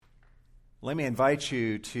Let me invite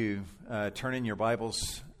you to turn in your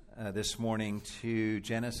Bibles this morning to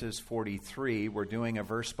Genesis 43. We're doing a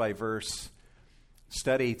verse-by-verse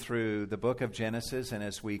study through the book of Genesis, and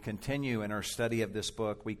as we continue in our study of this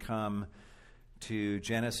book, we come to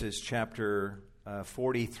Genesis chapter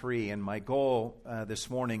 43, and my goal this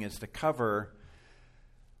morning is to cover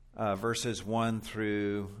verses 1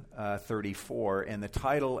 through 34, and the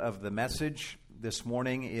title of the message this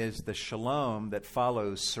morning is The Shalom That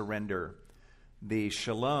Follows Surrender. The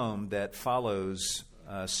shalom that follows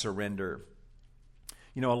surrender.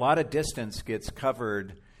 You know, a lot of distance gets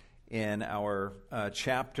covered in our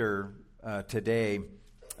chapter today.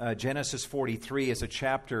 Genesis 43 is a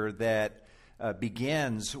chapter that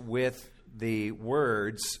begins with the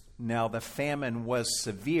words, "Now the famine was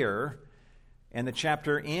severe," and the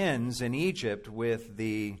chapter ends in Egypt with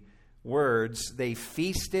the words, "They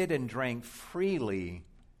feasted and drank freely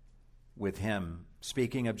with him,"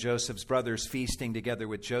 speaking of Joseph's brothers feasting together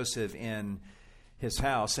with Joseph in his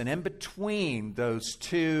house. And in between those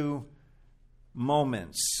two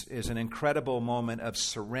moments is an incredible moment of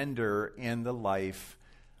surrender in the life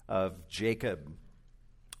of Jacob.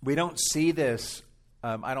 We don't see this,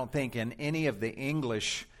 I don't think, in any of the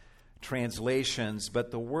English translations,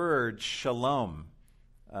 but the word shalom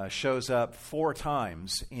shows up 4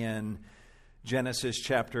 times in Genesis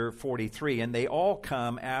chapter 43, and they all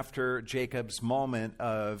come after Jacob's moment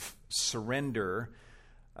of surrender.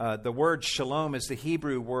 The word shalom is the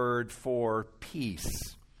Hebrew word for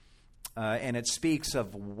peace, and it speaks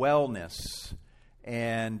of wellness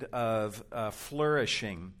and of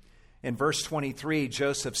flourishing. In verse 23,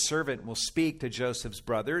 Joseph's servant will speak to Joseph's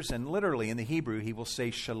brothers, and literally in the Hebrew, he will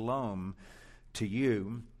say shalom to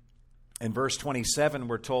you. In verse 27,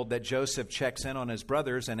 we're told that Joseph checks in on his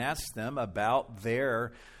brothers and asks them about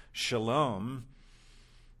their shalom.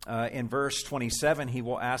 In verse 27, he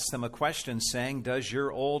will ask them a question saying, "Does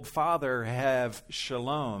your old father have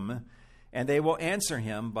shalom?" And they will answer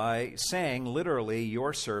him by saying, literally,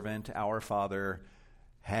 "Your servant, our father,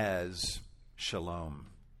 has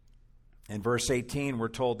shalom." In verse 18, we're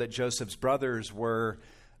told that Joseph's brothers were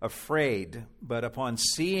afraid, but upon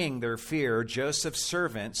seeing their fear, Joseph's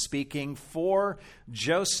servant, speaking for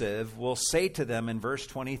Joseph, will say to them in verse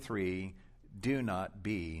 23, "Do not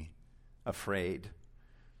be afraid."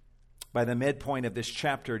 By the midpoint of this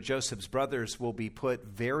chapter, Joseph's brothers will be put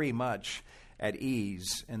very much at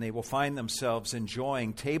ease, and they will find themselves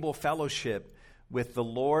enjoying table fellowship with the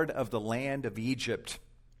Lord of the land of Egypt,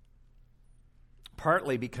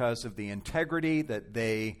 partly because of the integrity that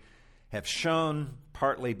they have shown,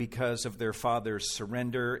 partly because of their father's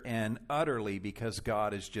surrender, and utterly because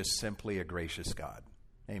God is just simply a gracious God.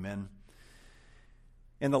 Amen.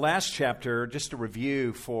 In the last chapter, just a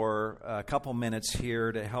review for a couple minutes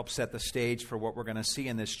here to help set the stage for what we're going to see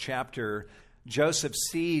in this chapter, Joseph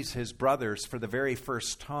sees his brothers for the very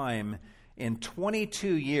first time in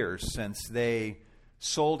 22 years since they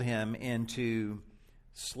sold him into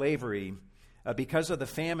slavery. Because of the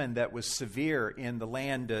famine that was severe in the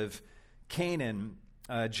land of Canaan,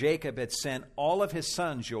 Jacob had sent all of his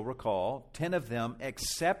sons, you'll recall, 10 of them,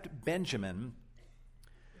 except Benjamin,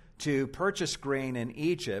 to purchase grain in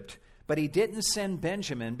Egypt. But he didn't send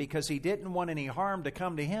Benjamin because he didn't want any harm to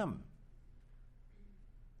come to him.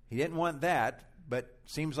 He didn't want that, but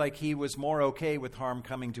seems like he was more okay with harm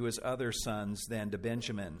coming to his other sons than to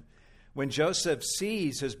Benjamin. When Joseph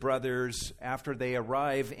sees his brothers after they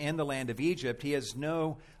arrive in the land of Egypt, he has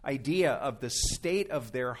no idea of the state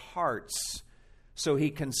of their hearts. So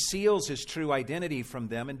he conceals his true identity from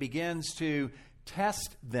them and begins to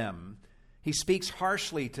test them. He speaks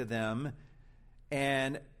harshly to them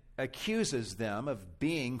and accuses them of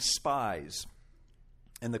being spies.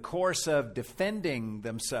 In the course of defending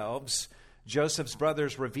themselves, Joseph's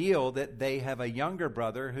brothers reveal that they have a younger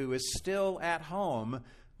brother who is still at home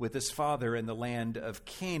with his father in the land of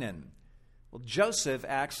Canaan. Well, Joseph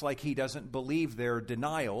acts like he doesn't believe their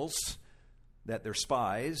denials, that they're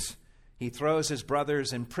spies. He throws his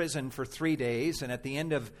brothers in prison for 3 days, and at the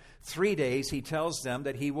end of 3 days, he tells them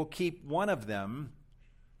that he will keep one of them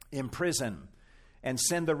in prison and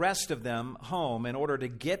send the rest of them home in order to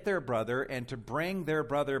get their brother and to bring their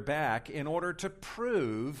brother back in order to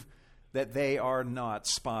prove that they are not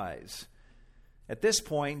spies. At this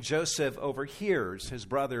point, Joseph overhears his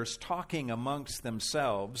brothers talking amongst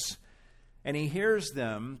themselves, and he hears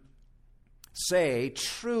them say,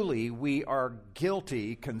 "Truly, we are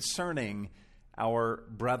guilty concerning our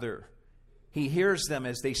brother." He hears them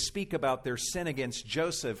as they speak about their sin against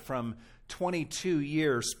Joseph from 22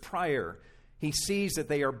 years prior. He sees that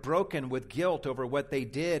they are broken with guilt over what they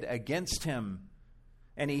did against him.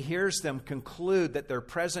 and he hears them conclude that their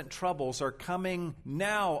present troubles are coming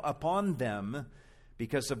now upon them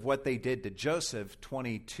because of what they did to Joseph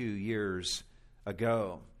 22 years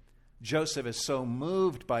ago. Joseph is so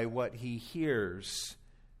moved by what he hears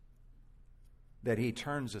that he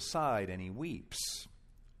turns aside and he weeps.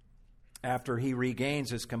 After he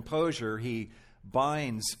regains his composure, he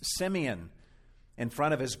binds Simeon in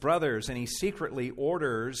front of his brothers, and he secretly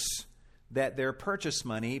orders that their purchase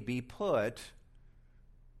money be put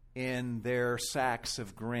in their sacks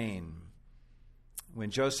of grain.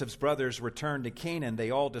 When Joseph's brothers return to Canaan,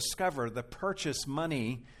 they all discover the purchase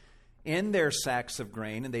money in their sacks of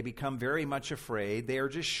grain, and they become very much afraid. They are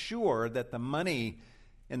just sure that the money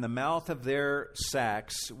in the mouth of their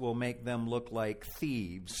sacks will make them look like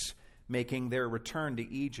thieves, making their return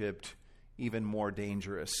to Egypt even more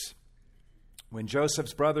dangerous. When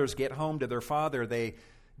Joseph's brothers get home to their father, they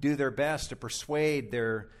do their best to persuade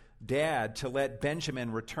their dad to let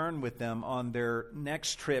Benjamin return with them on their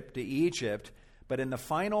next trip to Egypt. But in the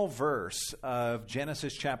final verse of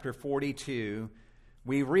Genesis chapter 42,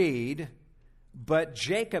 we read, "But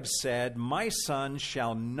Jacob said, 'My son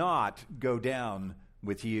shall not go down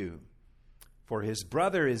with you, for his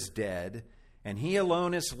brother is dead, and he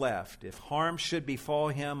alone is left. If harm should befall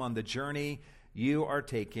him on the journey you are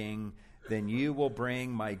taking, then you will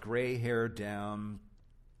bring my gray hair down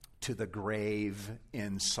to the grave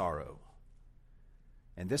in sorrow.'"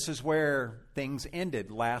 And this is where things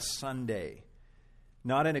ended last Sunday.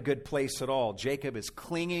 Not in a good place at all. Jacob is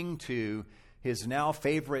clinging to his now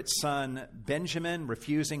favorite son Benjamin,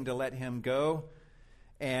 refusing to let him go.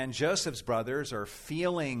 And Joseph's brothers are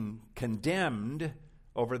feeling condemned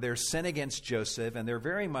over their sin against Joseph, and they're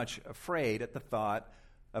very much afraid at the thought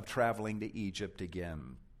of traveling to Egypt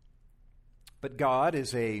again. But God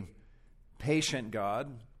is a patient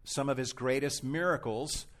God. Some of his greatest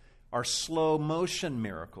miracles are slow motion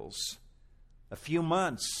miracles. A few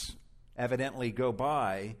months evidently go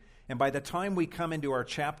by, and by the time we come into our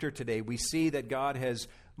chapter today, we see that God has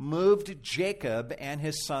moved Jacob and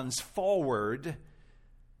his sons forward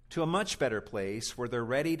to a much better place where they're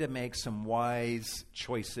ready to make some wise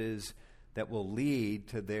choices that will lead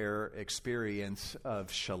to their experience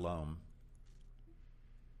of shalom.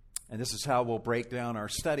 And this is how we'll break down our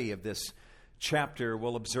study of this chapter.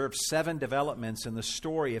 We'll observe 7 developments in the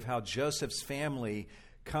story of how Joseph's family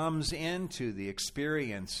comes into the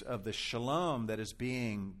experience of the shalom that is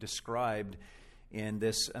being described in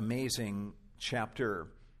this amazing chapter.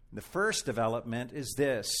 The first development is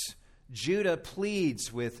this: Judah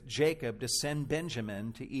pleads with Jacob to send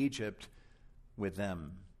Benjamin to Egypt with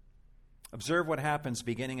them. Observe what happens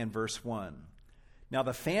beginning in verse 1. "Now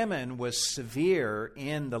the famine was severe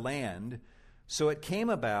in the land, so it came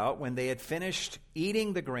about when they had finished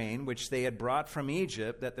eating the grain which they had brought from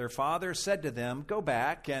Egypt that their father said to them, 'Go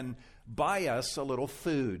back and buy us a little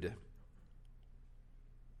food.'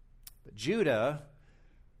 But Judah,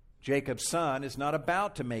 Jacob's son, is not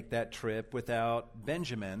about to make that trip without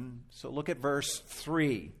Benjamin. So look at verse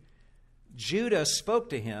 3. Judah spoke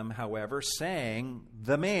to him, however, saying,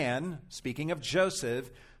 'The man,'" speaking of Joseph,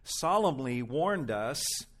 "'solemnly warned us,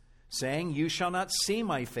 saying, you shall not see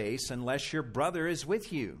my face unless your brother is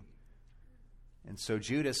with you.' And so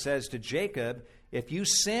Judah says to Jacob, 'If you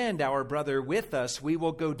send our brother with us, we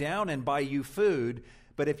will go down and buy you food.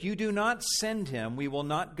 But if you do not send him, we will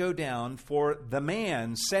not go down. For the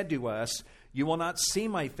man said to us, you will not see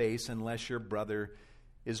my face unless your brother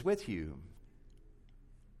is with you.'"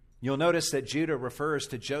 You'll notice that Judah refers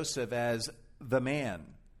to Joseph as the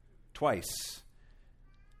man twice,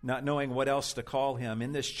 not knowing what else to call him.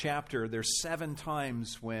 In this chapter, there's 7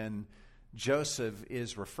 times when Joseph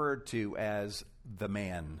is referred to as the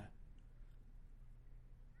man.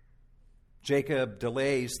 Jacob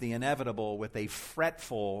delays the inevitable with a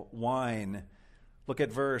fretful whine. Look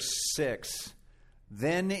at verse 6.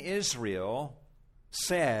 "Then Israel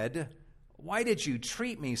said, 'Why did you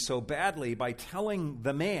treat me so badly by telling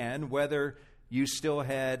the man whether you still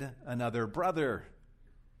had another brother?'"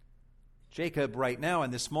 Jacob right now in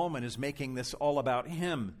this moment is making this all about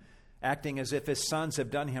him, acting as if his sons have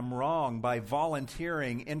done him wrong by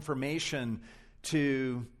volunteering information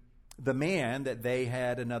to the man that they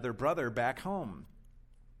had another brother back home.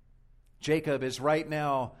 Jacob is right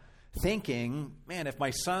now thinking, man, if my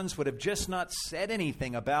sons would have just not said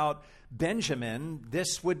anything about Benjamin,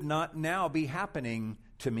 this would not now be happening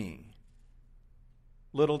to me.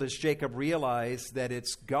 Little does Jacob realize that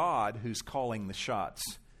it's God who's calling the shots.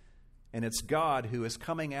 And it's God who is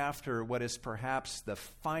coming after what is perhaps the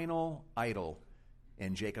final idol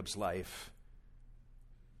in Jacob's life.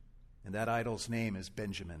 And that idol's name is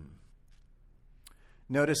Benjamin.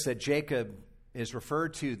 Notice that Jacob is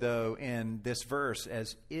referred to, though, in this verse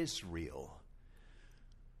as Israel,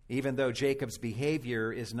 even though Jacob's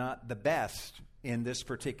behavior is not the best in this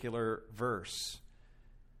particular verse.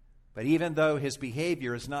 But even though his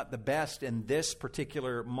behavior is not the best in this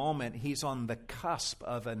particular moment, he's on the cusp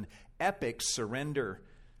of an epic surrender.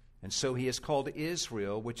 And so he is called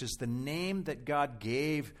Israel, which is the name that God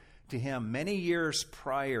gave to him many years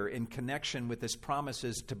prior in connection with his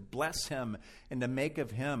promises to bless him and to make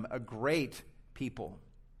of him a great people.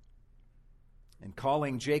 And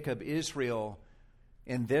calling Jacob Israel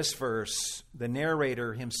in this verse, the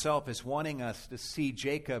narrator himself is wanting us to see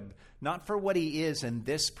Jacob not for what he is in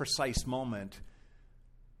this precise moment,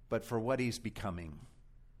 but for what he's becoming.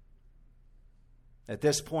 At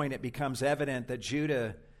this point, it becomes evident that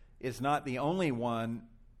Judah is not the only one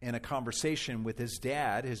in a conversation with his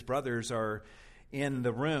dad. His brothers are in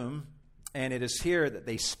the room, and it is here that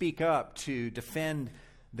they speak up to defend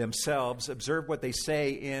themselves. Observe what they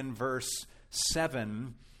say in verse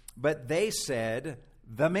 7. But they said,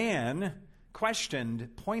 "The man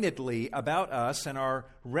questioned pointedly about us and our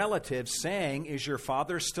relatives, saying, 'Is your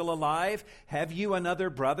father still alive? Have you another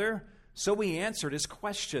brother?' So we answered his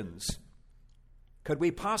questions. Could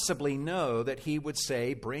we possibly know that he would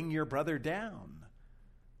say, 'Bring your brother down'?"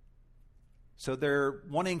 So they're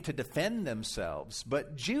wanting to defend themselves.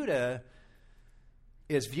 But Judah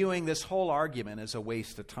is viewing this whole argument as a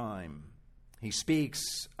waste of time. He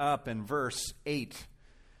speaks up in verse 8,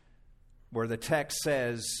 where the text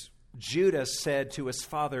says, Judah said to his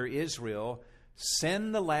father Israel,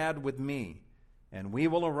 "Send the lad with me, and we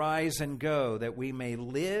will arise and go, that we may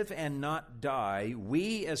live and not die,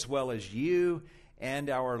 we as well as you and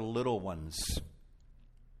our little ones."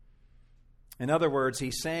 In other words,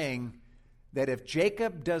 he's saying that if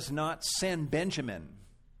Jacob does not send Benjamin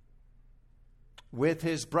with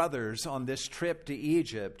his brothers on this trip to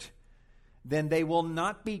Egypt, then they will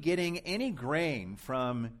not be getting any grain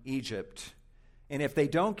from Egypt. And if they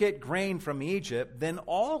don't get grain from Egypt, then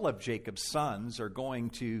all of Jacob's sons are going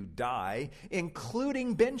to die,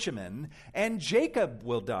 including Benjamin, and Jacob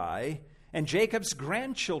will die, and Jacob's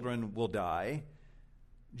grandchildren will die.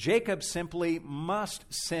 Jacob simply must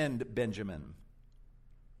send Benjamin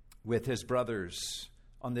with his brothers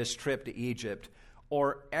on this trip to Egypt,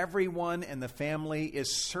 or everyone in the family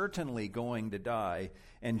is certainly going to die,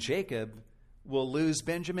 and Jacob will lose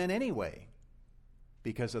Benjamin anyway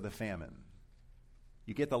because of the famine.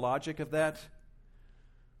 You get the logic of that?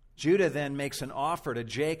 Judah then makes an offer to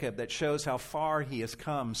Jacob that shows how far he has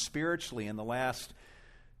come spiritually in the last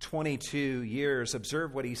 22 years.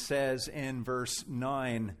 Observe what he says in verse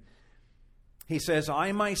 9. He says,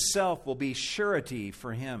 "I myself will be surety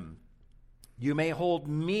for him. You may hold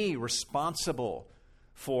me responsible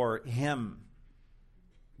for him."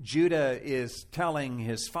 Judah is telling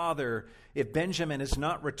his father, if Benjamin is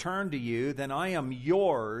not returned to you, then I am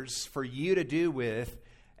yours for you to do with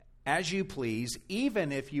as you please,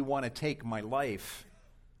 even if you want to take my life.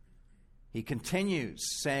 He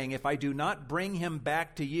continues saying, "If I do not bring him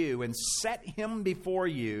back to you and set him before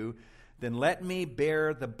you, then let me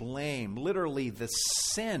bear the blame," literally the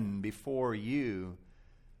sin, "before you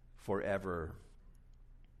forever."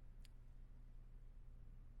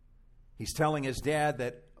 He's telling his dad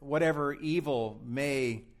that whatever evil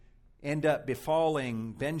may end up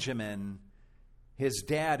befalling Benjamin, his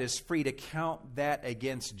dad is free to count that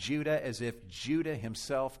against Judah as if Judah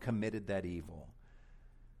himself committed that evil.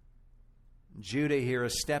 Judah here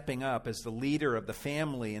is stepping up as the leader of the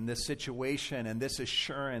family in this situation, and this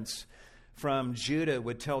assurance from Judah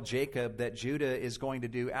would tell Jacob that Judah is going to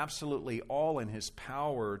do absolutely all in his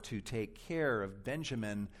power to take care of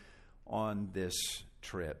Benjamin on this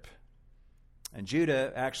trip. And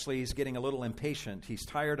Judah actually is getting a little impatient. He's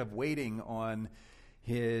tired of waiting on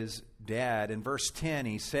his dad. In verse 10,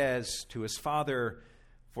 he says to his father,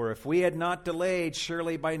 "For if we had not delayed,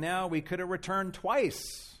 surely by now we could have returned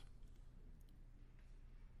twice."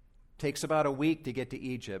 Takes about a week to get to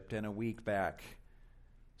Egypt and a week back.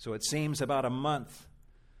 So it seems about a month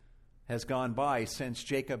has gone by since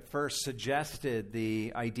Jacob first suggested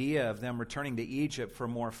the idea of them returning to Egypt for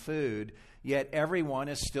more food, yet everyone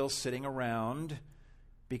is still sitting around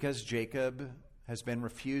because Jacob has been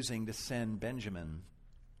refusing to send Benjamin.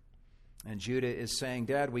 And Judah is saying,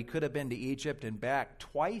 "Dad, we could have been to Egypt and back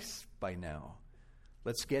twice by now.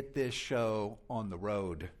 Let's get this show on the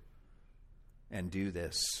road and do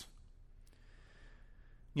this."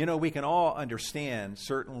 You know, we can all understand,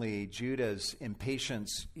 certainly, Judah's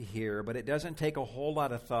impatience here, but it doesn't take a whole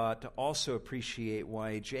lot of thought to also appreciate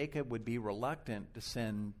why Jacob would be reluctant to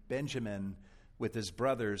send Benjamin with his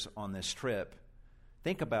brothers on this trip.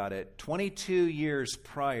 Think about it. 22 years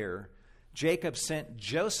prior, Jacob sent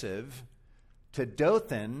Joseph to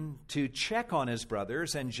Dothan to check on his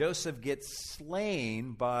brothers, and Joseph gets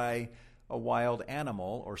slain by a wild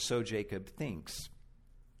animal, or so Jacob thinks.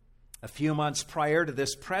 A few months prior to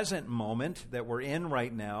this present moment that we're in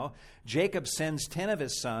right now, Jacob sends 10 of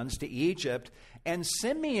his sons to Egypt, and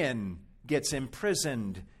Simeon gets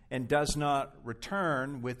imprisoned and does not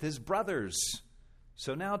return with his brothers.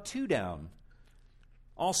 So now 2 down.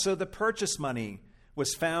 Also, the purchase money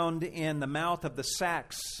was found in the mouth of the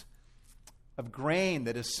sacks of grain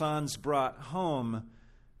that his sons brought home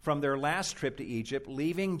from their last trip to Egypt,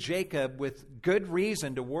 leaving Jacob with good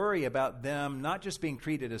reason to worry about them not just being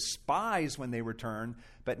treated as spies when they return,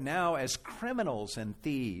 but now as criminals and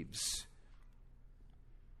thieves.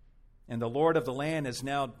 And the Lord of the land is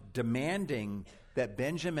now demanding that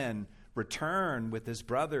Benjamin return with his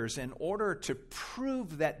brothers in order to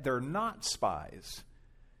prove that they're not spies.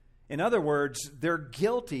 In other words, they're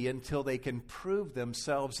guilty until they can prove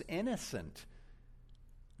themselves innocent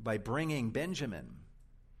by bringing Benjamin.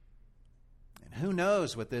 And who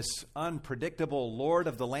knows what this unpredictable Lord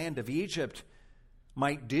of the land of Egypt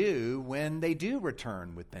might do when they do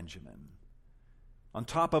return with Benjamin. On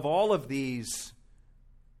top of all of these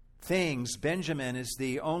things, Benjamin is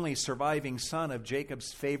the only surviving son of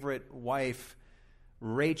Jacob's favorite wife,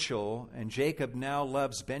 Rachel, and Jacob now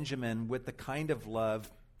loves Benjamin with the kind of love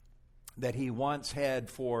that he once had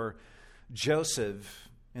for Joseph.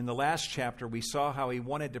 In the last chapter, we saw how he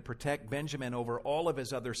wanted to protect Benjamin over all of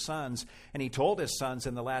his other sons, and he told his sons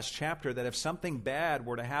in the last chapter that if something bad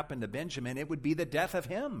were to happen to Benjamin, it would be the death of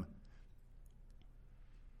him,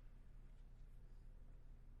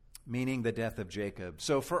 meaning the death of Jacob.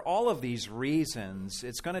 So for all of these reasons,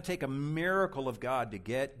 it's going to take a miracle of God to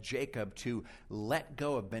get Jacob to let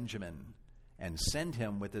go of Benjamin and send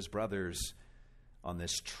him with his brothers on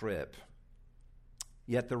this trip.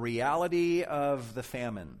 Yet the reality of the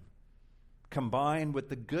famine, combined with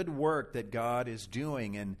the good work that God is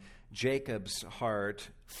doing in Jacob's heart,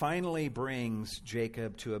 finally brings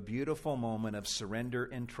Jacob to a beautiful moment of surrender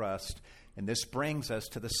and trust. And this brings us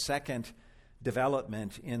to the second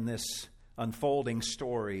development in this unfolding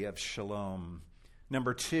story of Shalom.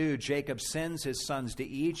 Number 2, Jacob sends his sons to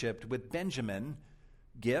Egypt with Benjamin,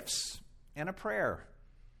 gifts, and a prayer.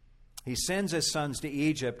 He sends his sons to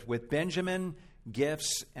Egypt with Benjamin,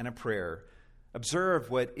 gifts, and a prayer. Observe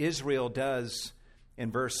what Israel does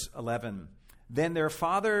in verse 11. Then their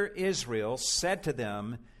father Israel said to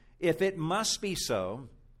them, "If it must be so,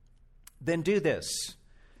 then do this.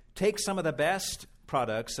 Take some of the best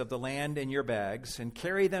products of the land in your bags and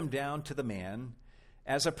carry them down to the man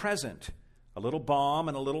as a present, a little balm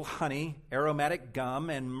and a little honey, aromatic gum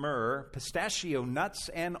and myrrh, pistachio nuts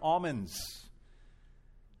and almonds."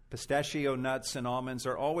 Pistachio nuts and almonds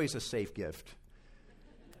are always a safe gift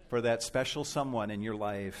for that special someone in your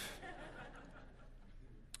life.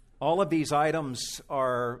 All of these items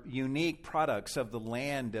are unique products of the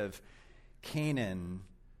land of Canaan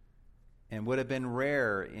and would have been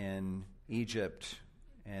rare in Egypt.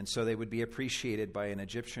 And so they would be appreciated by an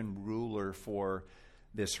Egyptian ruler for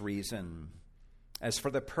this reason. As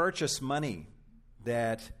for the purchase money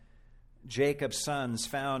that Jacob's sons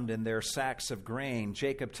found in their sacks of grain,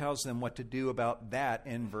 Jacob tells them what to do about that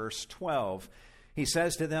in verse 12. He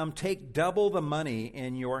says to them, "Take double the money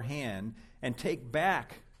in your hand and take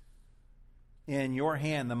back in your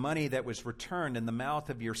hand the money that was returned in the mouth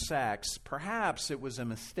of your sacks. Perhaps it was a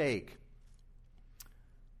mistake."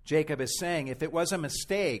 Jacob is saying, if it was a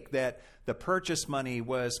mistake that the purchase money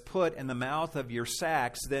was put in the mouth of your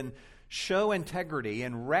sacks, then show integrity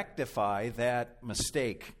and rectify that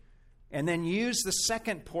mistake. And then use the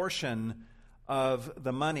second portion of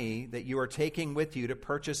the money that you are taking with you to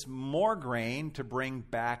purchase more grain to bring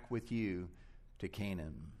back with you to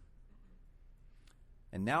Canaan.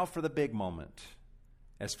 And now for the big moment.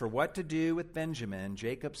 As for what to do with Benjamin,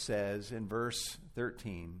 Jacob says in verse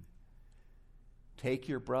 13, "Take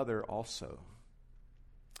your brother also,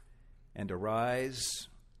 and arise,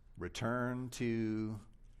 return to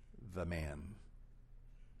the man."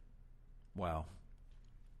 Wow.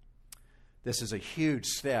 This is a huge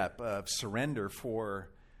step of surrender for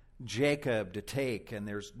Jacob to take, and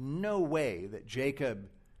there's no way that Jacob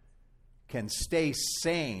can stay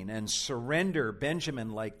sane and surrender Benjamin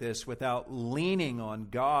like this without leaning on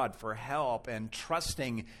God for help and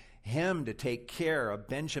trusting him to take care of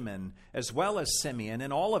Benjamin as well as Simeon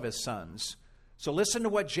and all of his sons. So listen to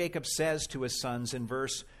what Jacob says to his sons in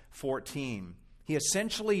verse 14. He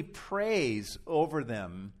essentially prays over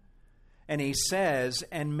them. And he says,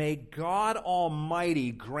 "And may God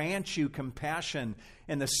Almighty grant you compassion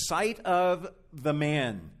in the sight of the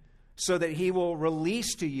man, so that he will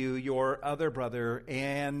release to you your other brother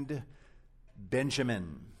and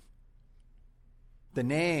Benjamin. The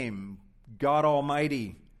name God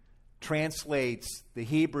Almighty translates the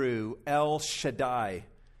Hebrew El Shaddai.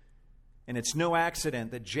 And it's no accident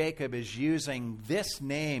that Jacob is using this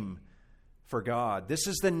name for God. This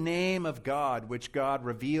is the name of God which God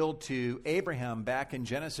revealed to Abraham back in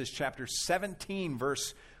Genesis chapter 17,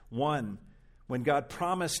 verse 1, when God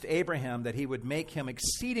promised Abraham that he would make him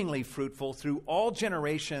exceedingly fruitful through all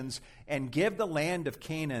generations and give the land of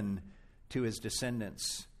Canaan to his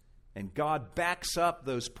descendants. And God backs up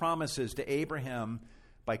those promises to Abraham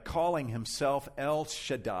by calling himself El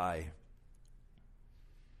Shaddai,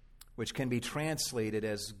 which can be translated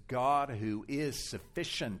as God who is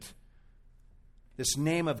sufficient. This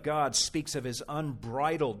name of God speaks of his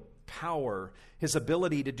unbridled power, his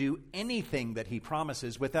ability to do anything that he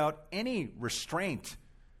promises without any restraint.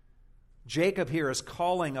 Jacob here is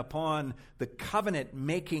calling upon the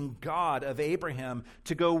covenant-making God of Abraham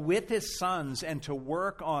to go with his sons and to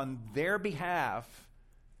work on their behalf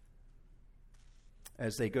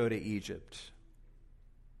as they go to Egypt.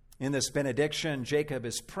 In this benediction, Jacob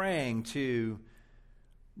is praying to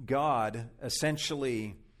God,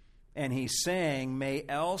 essentially, and he's saying, "May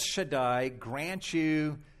El Shaddai grant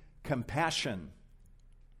you compassion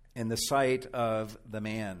in the sight of the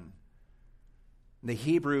man." The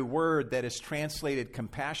Hebrew word that is translated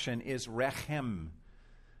compassion is rechem,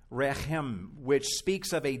 which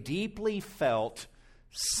speaks of a deeply felt,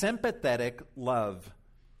 sympathetic love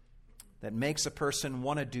that makes a person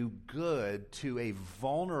want to do good to a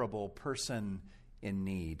vulnerable person in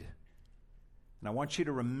need. And I want you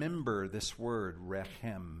to remember this word,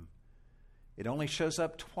 rechem. It only shows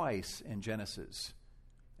up twice in Genesis,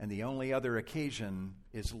 and the only other occasion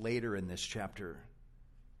is later in this chapter.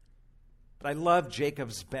 But I love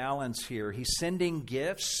Jacob's balance here. He's sending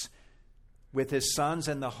gifts with his sons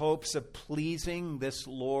in the hopes of pleasing this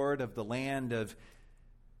Lord of the land of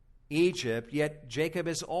Egypt, yet Jacob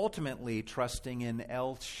is ultimately trusting in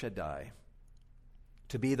El Shaddai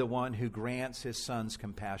to be the one who grants his sons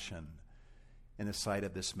compassion in the sight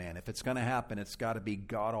of this man. If it's going to happen, it's got to be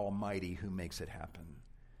God Almighty who makes it happen.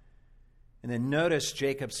 And then notice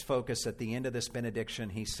Jacob's focus at the end of this benediction.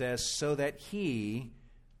 He says, "So that he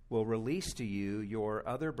will release to you your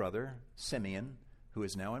other brother, Simeon, who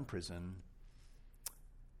is now in prison,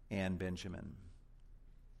 and Benjamin."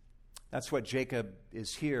 That's what Jacob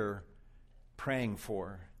is here praying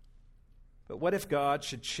for. But what if God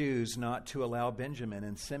should choose not to allow Benjamin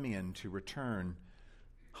and Simeon to return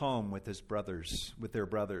home with their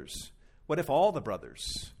brothers? What if all the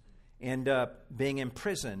brothers end up being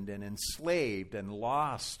imprisoned and enslaved and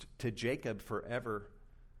lost to Jacob forever?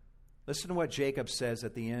 Listen to what Jacob says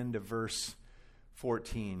at the end of verse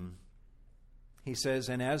 14. He says,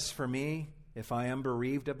 "And as for me, if I am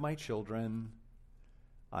bereaved of my children,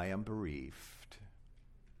 I am bereaved."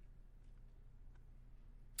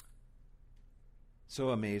 So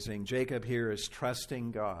amazing. Jacob here is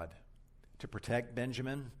trusting God to protect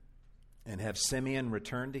Benjamin and have Simeon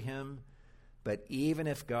return to him. But even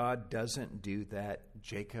if God doesn't do that,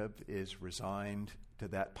 Jacob is resigned to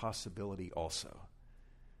that possibility also.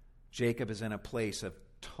 Jacob is in a place of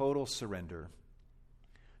total surrender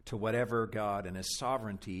to whatever God and his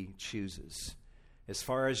sovereignty chooses. As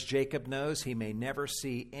far as Jacob knows, he may never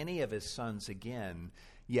see any of his sons again,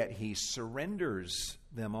 yet he surrenders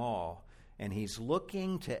them all, and he's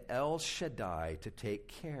looking to El Shaddai to take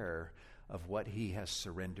care of what he has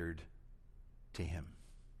surrendered to him.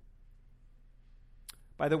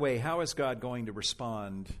 By the way, how is God going to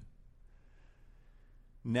respond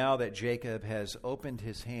now that Jacob has opened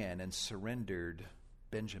his hand and surrendered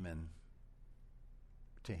Benjamin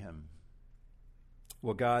to him?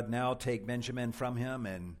 Will God now take Benjamin from him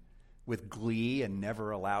and with glee and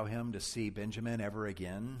never allow him to see Benjamin ever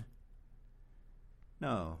again?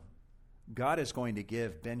 No. God is going to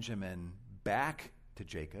give Benjamin back to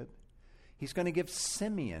Jacob. He's going to give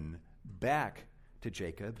Simeon back to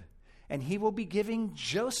Jacob. And he will be giving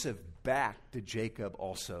Joseph back to Jacob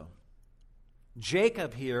also.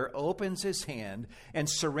 Jacob here opens his hand and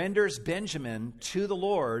surrenders Benjamin to the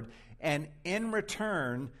Lord, and in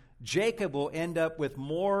return, Jacob will end up with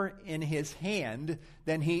more in his hand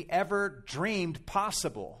than he ever dreamed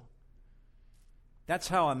possible. That's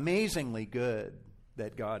how amazingly good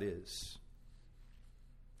that God is.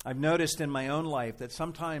 I've noticed in my own life that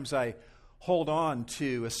sometimes I hold on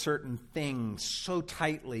to a certain thing so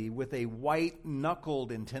tightly with a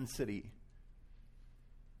white-knuckled intensity,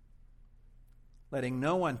 letting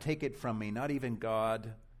no one take it from me, not even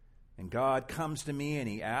God. And God comes to me and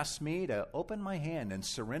he asks me to open my hand and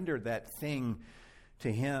surrender that thing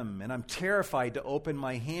to him. And I'm terrified to open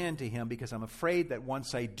my hand to him because I'm afraid that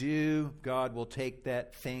once I do, God will take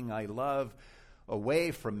that thing I love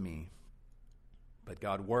away from me. But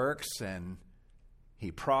God works and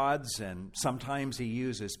he prods, and sometimes he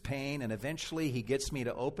uses pain, and eventually he gets me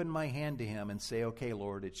to open my hand to him and say, okay,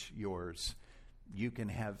 Lord, it's yours. You can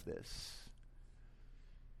have this.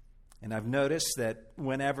 And I've noticed that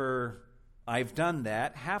whenever I've done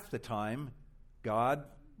that, half the time, God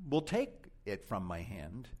will take it from my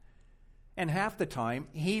hand, and half the time,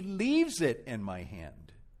 he leaves it in my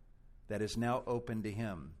hand that is now open to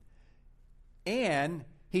him. And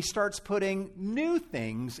he starts putting new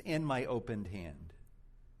things in my opened hand.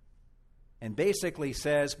 And basically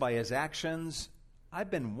says by his actions, I've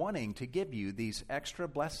been wanting to give you these extra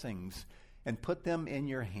blessings and put them in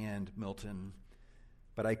your hand, Milton.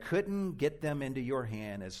 But I couldn't get them into your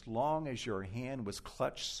hand as long as your hand was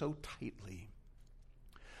clutched so tightly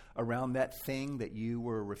around that thing that you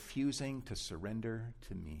were refusing to surrender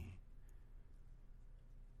to me.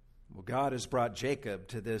 Well, God has brought Jacob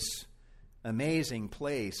to this amazing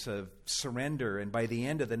place of surrender, and by the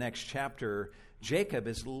end of the next chapter, Jacob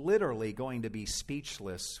is literally going to be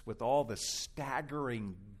speechless with all the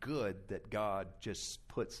staggering good that God just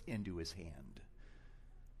puts into his hand.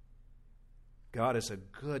 God is a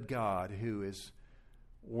good God who is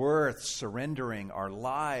worth surrendering our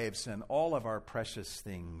lives and all of our precious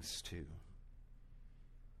things to.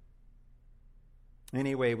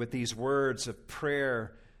 Anyway, with these words of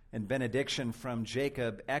prayer and benediction from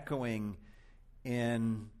Jacob echoing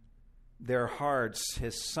in their hearts,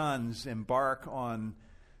 his sons embark on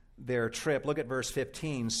their trip. Look at verse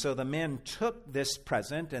 15. So the men took this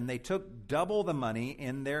present, and they took double the money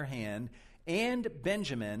in their hand, and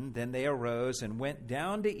Benjamin. Then they arose and went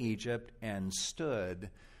down to Egypt and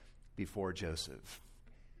stood before Joseph.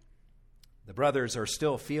 The brothers are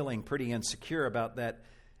still feeling pretty insecure about that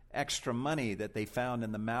extra money that they found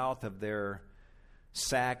in the mouth of their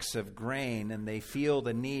sacks of grain, and they feel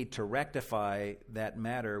the need to rectify that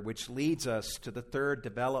matter, which leads us to the third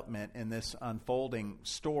development in this unfolding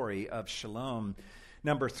story of Shalom.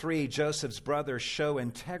 Number 3, Joseph's brothers show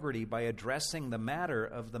integrity by addressing the matter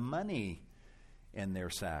of the money in their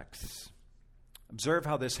sacks. Observe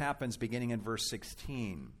how this happens beginning in verse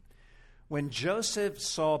 16. When Joseph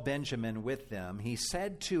saw Benjamin with them, he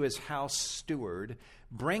said to his house steward,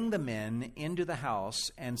 "Bring the men into the house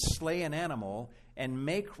and slay an animal and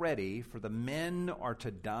make ready, for the men are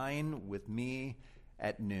to dine with me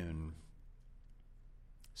at noon."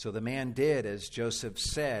 So the man did as Joseph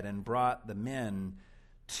said and brought the men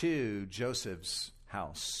to Joseph's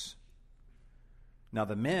house. Now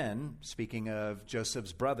the men, speaking of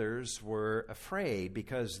Joseph's brothers, were afraid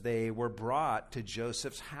because they were brought to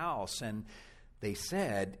Joseph's house, and they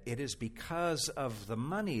said, "It is because of the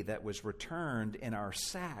money that was returned in our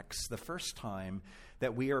sacks the first time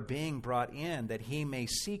that we are being brought in, that he may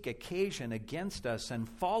seek occasion against us and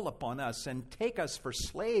fall upon us and take us for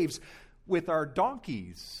slaves with our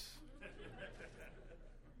donkeys."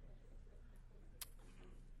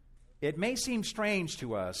 It may seem strange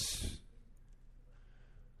to us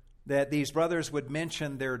that these brothers would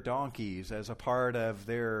mention their donkeys as a part of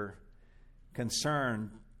their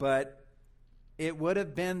concern, but it would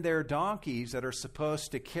have been their donkeys that are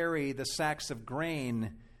supposed to carry the sacks of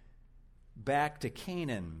grain back to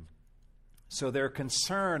Canaan. So their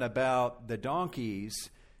concern about the donkeys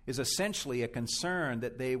is essentially a concern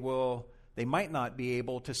that they might not be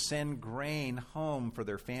able to send grain home for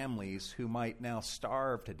their families who might now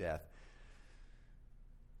starve to death.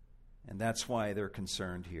 And that's why they're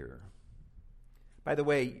concerned here. By the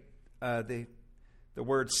way, the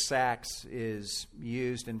word sacks is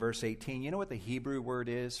used in verse 18. You know what the Hebrew word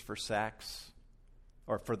is for sacks?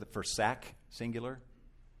 Or for sack, singular?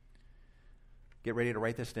 Get ready to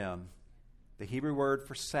write this down. The Hebrew word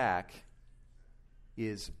for sack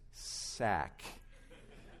is sack.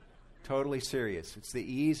 Totally serious. It's the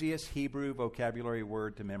easiest Hebrew vocabulary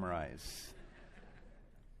word to memorize.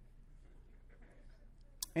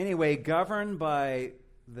 Anyway, governed by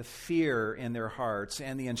the fear in their hearts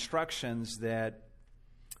and the instructions that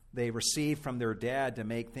they receive from their dad to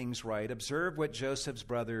make things right, observe what Joseph's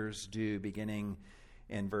brothers do beginning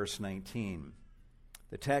in verse 19.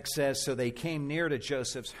 The text says, "So they came near to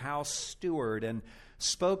Joseph's house steward and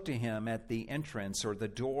spoke to him at the entrance or the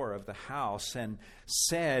door of the house and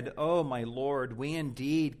said, 'Oh, my Lord, we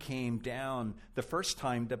indeed came down the first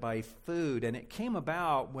time to buy food, and it came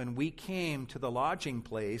about when we came to the lodging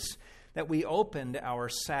place that we opened our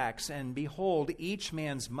sacks, and behold, each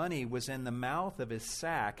man's money was in the mouth of his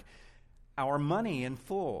sack, our money in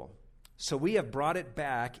full. So we have brought it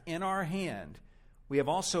back in our hand. We have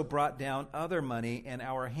also brought down other money in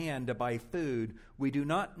our hand to buy food. We do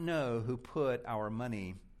not know who put our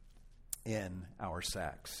money in our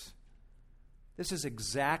sacks." This is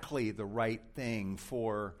exactly the right thing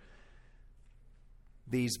for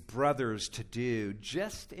these brothers to do,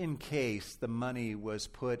 just in case the money was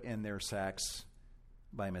put in their sacks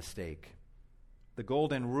by mistake. The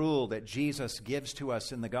golden rule that Jesus gives to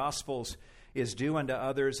us in the Gospels is do unto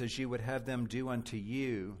others as you would have them do unto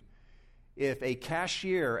you. If a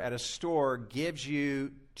cashier at a store gives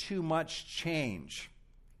you too much change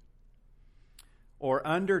or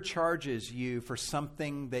undercharges you for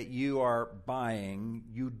something that you are buying,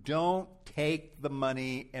 you don't take the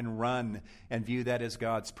money and run and view that as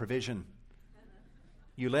God's provision.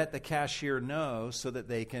 You let the cashier know so that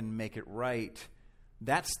they can make it right.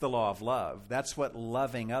 That's the law of love. That's what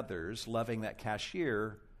loving others, loving that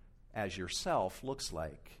cashier as yourself looks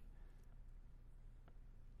like.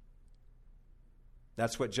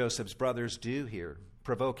 That's what Joseph's brothers do here,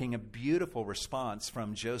 provoking a beautiful response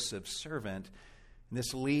from Joseph's servant. And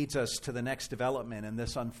this leads us to the next development in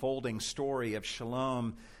this unfolding story of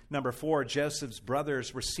Shalom. Number 4, Joseph's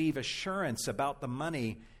brothers receive assurance about the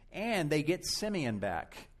money, and they get Simeon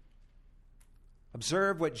back.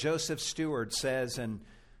 Observe what Joseph's steward says in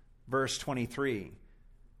verse 23.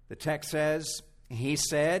 The text says, he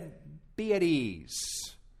said, "Be at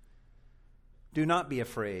ease. Do not be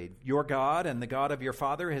afraid. Your God and the God of your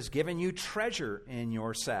father has given you treasure in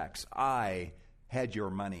your sacks. I had your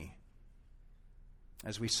money."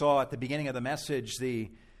 As we saw at the beginning of the message, the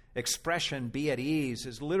expression "be at ease"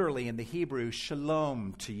 is literally in the Hebrew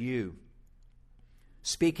 "shalom to you."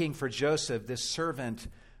 Speaking for Joseph, this servant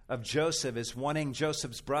of Joseph is wanting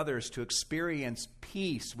Joseph's brothers to experience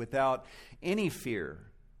peace without any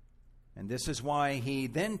fear. And this is why he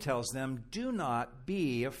then tells them, "Do not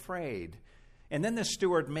be afraid." And then the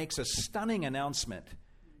steward makes a stunning announcement.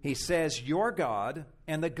 He says, "Your God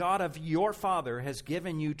and the God of your father has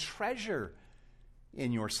given you treasure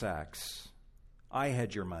in your sacks. I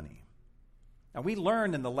had your money." Now, we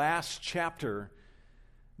learned in the last chapter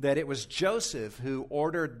that it was Joseph who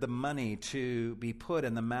ordered the money to be put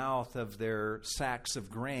in the mouth of their sacks of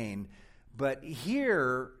grain. But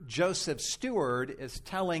here, Joseph's steward is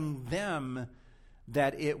telling them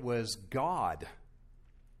that it was God.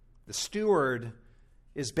 The steward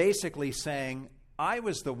is basically saying, "I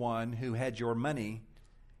was the one who had your money,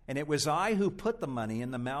 and it was I who put the money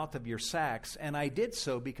in the mouth of your sacks, and I did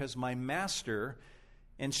so because my master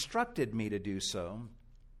instructed me to do so.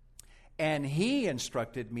 And he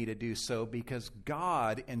instructed me to do so because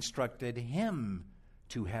God instructed him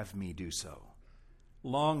to have me do so."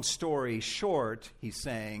 Long story short, he's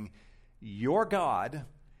saying, your God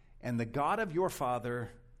and the God of your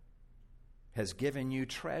father has given you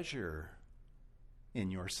treasure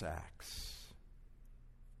in your sacks.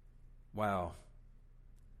 Wow.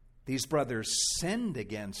 These brothers sinned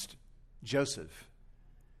against Joseph.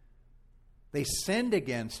 They sinned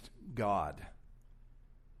against God.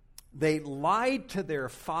 They lied to their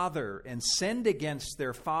father and sinned against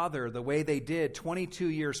their father the way they did 22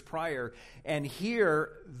 years prior. And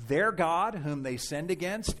here, their God, whom they sinned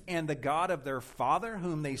against, and the God of their father,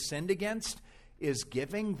 whom they sinned against, is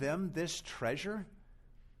giving them this treasure.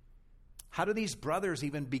 How do these brothers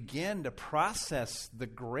even begin to process the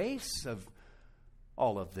grace of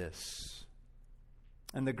all of this?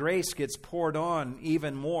 And the grace gets poured on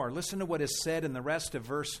even more. Listen to what is said in the rest of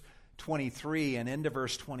verse 23 and into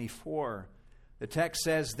verse 24. The text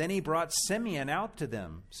says, "Then he brought Simeon out to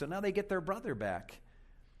them." So now they get their brother back.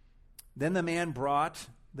 "Then the man brought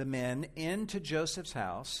the men into Joseph's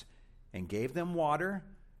house and gave them water,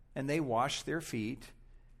 and they washed their feet,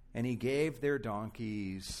 and he gave their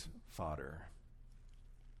donkeys fodder."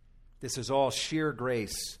 This is all sheer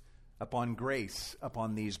grace upon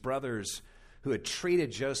these brothers who had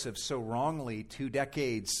treated Joseph so wrongly 2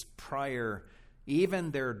 decades prior.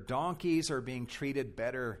 Even their donkeys are being treated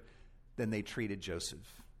better than they treated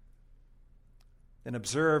Joseph. Then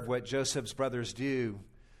observe what Joseph's brothers do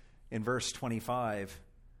in verse 25.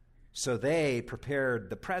 "So they prepared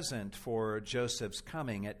the present for Joseph's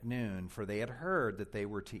coming at noon, for they had heard that they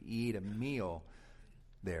were to eat a meal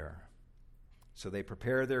there. So they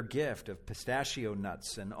prepared their gift of pistachio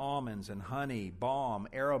nuts and almonds and honey, balm,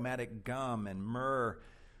 aromatic gum, and myrrh.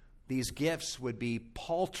 These gifts would be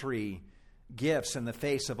paltry gifts in the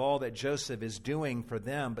face of all that Joseph is doing for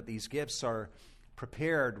them, but these gifts are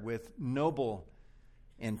prepared with noble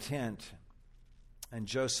intent. And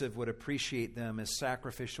Joseph would appreciate them as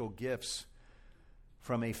sacrificial gifts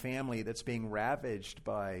from a family that's being ravaged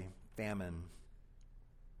by famine.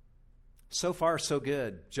 So far, so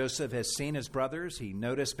good. Joseph has seen his brothers. He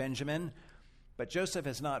noticed Benjamin, But Joseph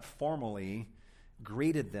has not formally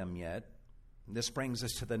greeted them yet. This brings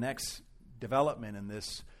us to the next development in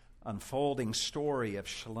this unfolding story of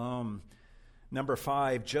Shalom. Number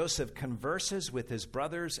 5, Joseph converses with his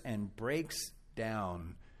brothers and breaks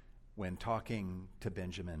down when talking to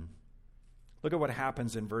Benjamin. Look at what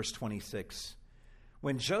happens in verse 26.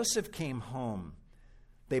 When Joseph came home,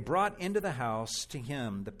 they brought into the house to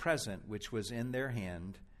him the present which was in their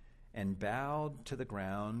hand, and bowed to the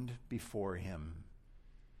ground before him.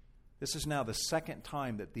 This is now the second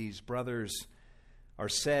time that these brothers are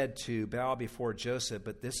said to bow before Joseph,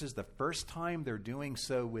 but this is the first time they're doing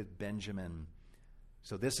so with Benjamin.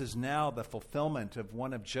 So this is now the fulfillment of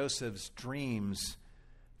one of Joseph's dreams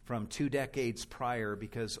from 2 decades prior,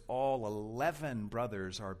 because all 11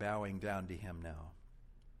 brothers are bowing down to him now.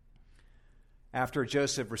 After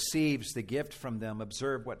Joseph receives the gift from them,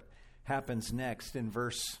 observe what happens next in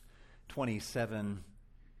verse 27.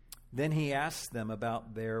 Then he asks them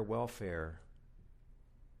about their welfare.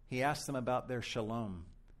 He asked them about their shalom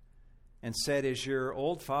and said, "Is your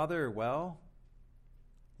old father well?"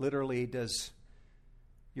 Literally, does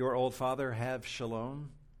your old father have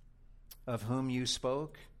shalom, of whom you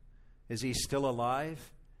spoke? Is he still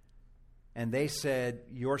alive? And they said,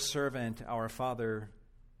 "Your servant, our father,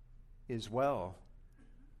 is well."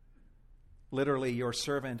 Literally, your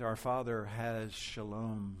servant, our father, has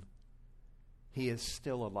shalom. He is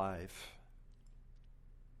still alive.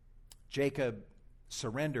 Jacob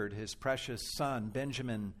surrendered his precious son,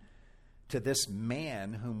 Benjamin, to this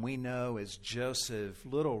man whom we know as Joseph,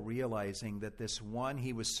 little realizing that this one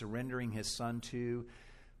he was surrendering his son to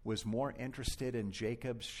was more interested in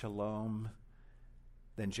Jacob's shalom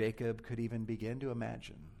than Jacob could even begin to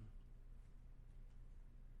imagine.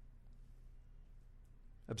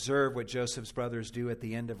 Observe what Joseph's brothers do at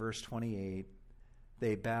the end of verse 28.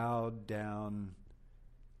 They bowed down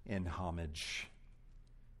in homage.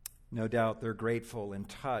 No doubt they're grateful and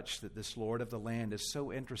touched that this Lord of the land is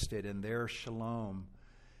so interested in their shalom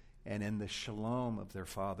and in the shalom of their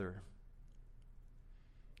father.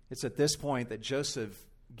 It's at this point that Joseph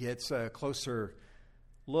gets a closer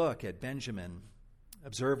look at Benjamin.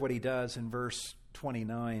 Observe what he does in verse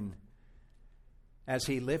 29. As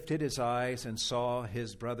he lifted his eyes and saw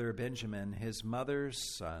his brother Benjamin, his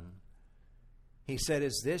mother's son, he said,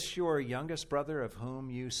 "Is this your youngest brother of whom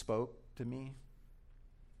you spoke to me?"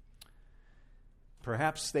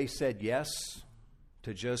 Perhaps they said yes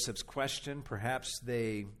to Joseph's question. Perhaps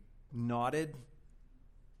they nodded.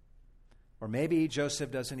 Or maybe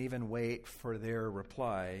Joseph doesn't even wait for their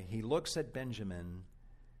reply. He looks at Benjamin,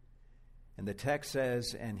 and the text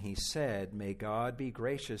says, "And he said, 'May God be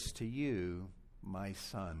gracious to you, my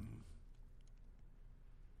son.'"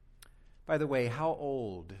 By the way, how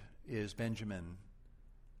old is Benjamin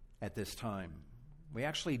at this time? We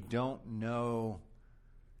actually don't know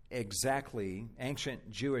exactly.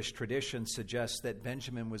 Ancient Jewish tradition suggests that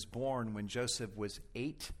Benjamin was born when Joseph was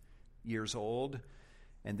 8 years old,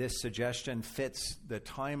 and this suggestion fits the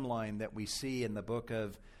timeline that we see in the book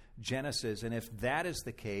of Genesis. And if that is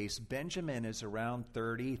the case, Benjamin is around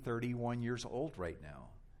 30, 31 years old right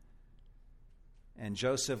now. And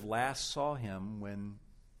Joseph last saw him when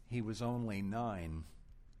he was only 9.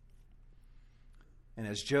 And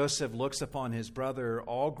as Joseph looks upon his brother,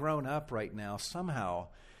 all grown up right now, somehow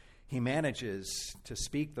he manages to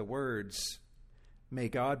speak the words, "May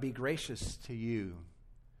God be gracious to you,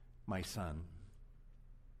 my son."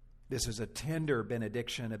 This is a tender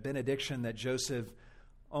benediction, a benediction that Joseph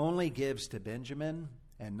only gives to Benjamin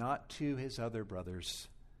and not to his other brothers.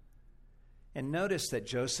 And notice that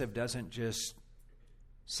Joseph doesn't just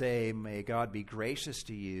say, "May God be gracious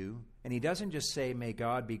to you," and he doesn't just say, "May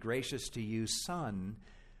God be gracious to you, son,"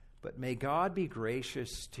 but "May God be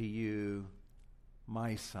gracious to you,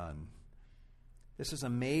 my son." This is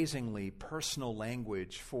amazingly personal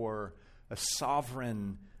language for a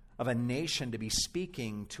sovereign of a nation to be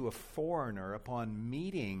speaking to a foreigner upon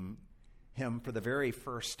meeting him for the very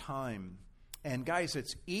first time. And guys,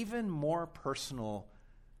 it's even more personal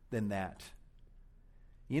than that.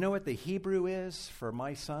 You know what the Hebrew is for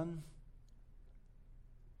my son?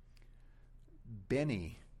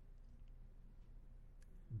 Benny.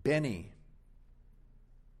 Benny.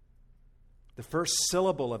 The first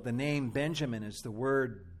syllable of the name Benjamin is the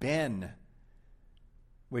word Ben,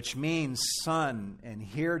 which means son. And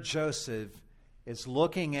here Joseph is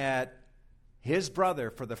looking at his brother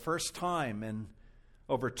for the first time in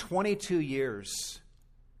over 22 years.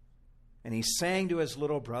 And he's saying to his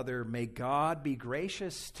little brother, "May God be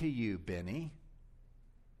gracious to you, Benny."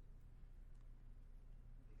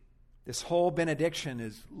 This whole benediction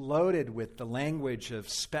is loaded with the language of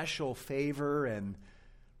special favor and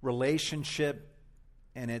relationship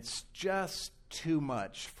and it's just too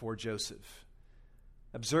much for Joseph.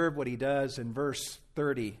 Observe what he does in verse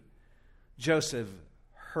 30. Joseph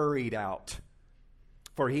hurried out,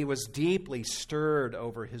 for he was deeply stirred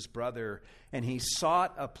over his brother, and he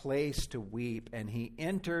sought a place to weep, and he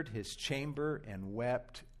entered his chamber and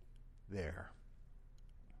wept there.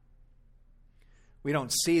 We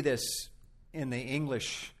don't see this in the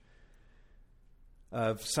English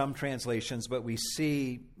of some translations, but we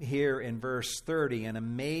see here in verse 30 an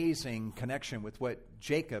amazing connection with what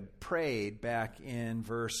Jacob prayed back in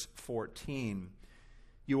verse 14.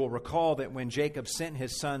 You will recall that when Jacob sent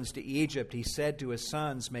his sons to Egypt, he said to his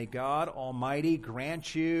sons, "May God Almighty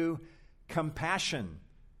grant you compassion,"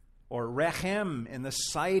 or rechem, in the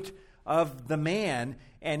sight of the man.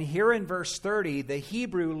 And here in verse 30, the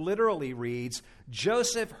Hebrew literally reads,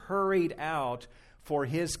 Joseph hurried out for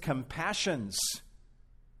his compassions.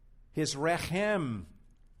 His rechem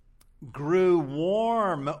grew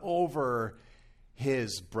warm over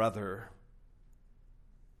his brother.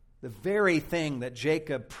 The very thing that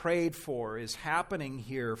Jacob prayed for is happening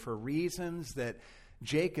here for reasons that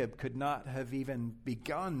Jacob could not have even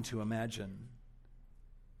begun to imagine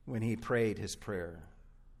when he prayed his prayer.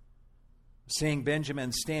 Seeing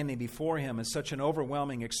Benjamin standing before him is such an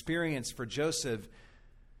overwhelming experience for Joseph,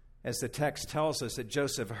 as the text tells us that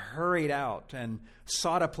Joseph hurried out and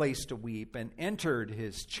sought a place to weep and entered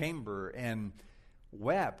his chamber and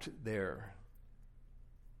wept there.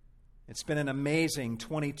 It's been an amazing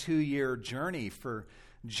 22-year journey for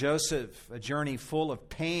Joseph, a journey full of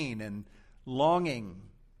pain and longing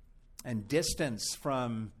and distance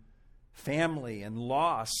from family and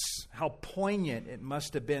loss. How poignant it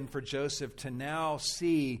must have been for Joseph to now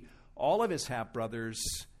see all of his half-brothers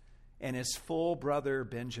and his full brother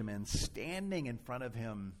Benjamin standing in front of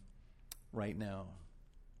him right now.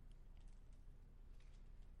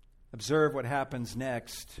 Observe what happens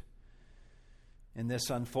next in this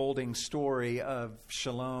unfolding story of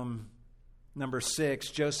Shalom. Number 6,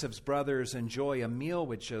 Joseph's brothers enjoy a meal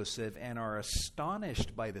with Joseph and are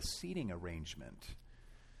astonished by the seating arrangement.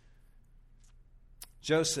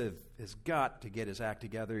 Joseph has got to get his act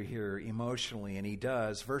together here emotionally, and he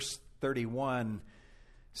does. Verse 31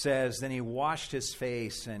 says, Then he washed his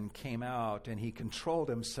face and came out, and he controlled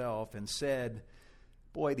himself and said,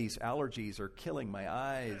 Boy, these allergies are killing my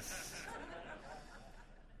eyes.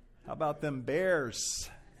 How about them bears?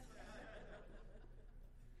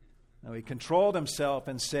 No, he controlled himself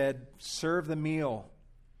and said, Serve the meal.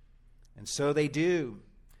 And so they do,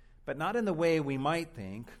 but not in the way we might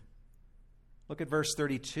think. Look at verse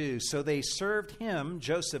 32. So they served him,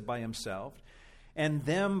 Joseph, by himself, and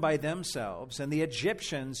them by themselves, and the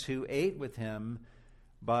Egyptians who ate with him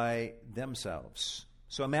by themselves.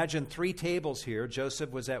 So imagine 3 tables here.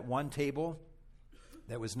 Joseph was at one table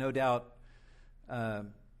that was no doubt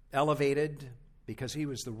elevated because he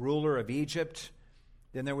was the ruler of Egypt.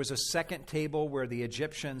 Then there was a second table where the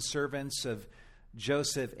Egyptian servants of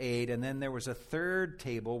Joseph ate, and then there was a third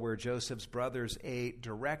table where Joseph's brothers ate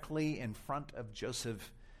directly in front of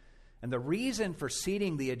Joseph. And the reason for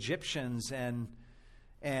seating the Egyptians and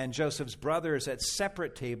Joseph's brothers at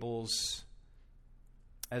separate tables,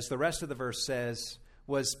 as the rest of the verse says,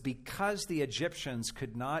 was because the Egyptians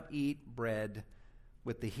could not eat bread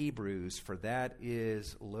with the Hebrews, for that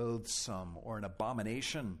is loathsome or an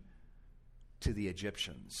abomination to the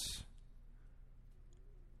Egyptians.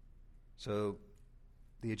 So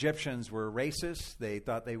the Egyptians were racist. They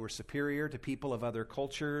thought they were superior to people of other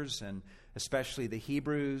cultures, and especially the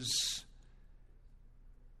Hebrews.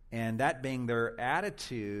 And that being their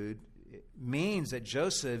attitude means that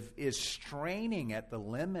Joseph is straining at the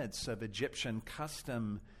limits of Egyptian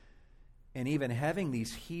custom and even having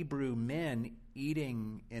these Hebrew men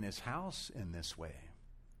eating in his house in this way.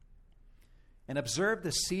 And observe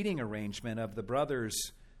the seating arrangement of the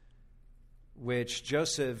brothers, which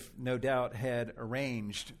Joseph no doubt had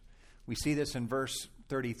arranged. We see this in verse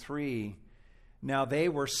 33. Now they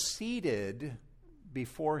were seated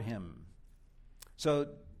before him. So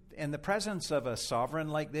in the presence of a sovereign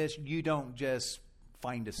like this, you don't just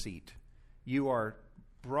find a seat. You are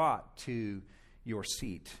brought to your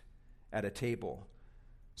seat at a table.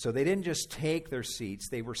 So they didn't just take their seats.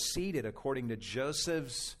 They were seated according to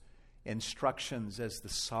Joseph's instructions as the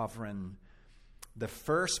sovereign, the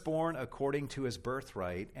firstborn according to his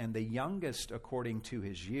birthright, and the youngest according to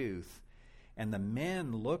his youth. And the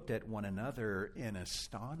men looked at one another in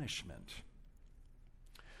astonishment.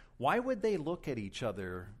 Why would they look at each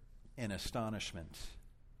other in astonishment?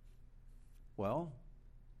 Well,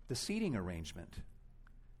 the seating arrangement.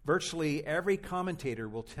 Virtually every commentator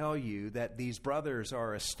will tell you that these brothers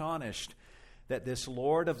are astonished that this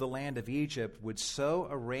lord of the land of Egypt would so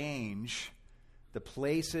arrange the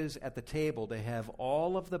places at the table to have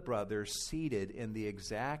all of the brothers seated in the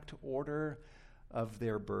exact order of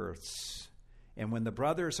their births. And when the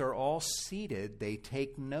brothers are all seated, they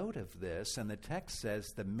take note of this. And the text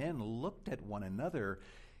says the men looked at one another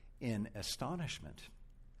in astonishment.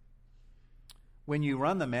 When you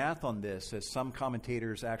run the math on this, as some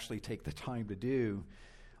commentators actually take the time to do,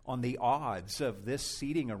 on the odds of this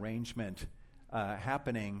seating arrangement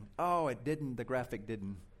happening, the graphic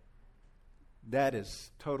didn't. That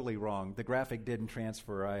is totally wrong. The graphic didn't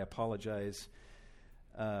transfer. I apologize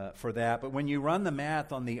for that. But when you run the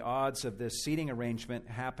math on the odds of this seating arrangement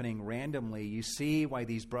happening randomly, you see why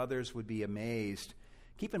these brothers would be amazed.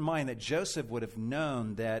 Keep in mind that Joseph would have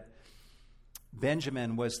known that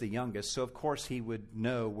Benjamin was the youngest, so of course he would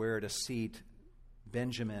know where to seat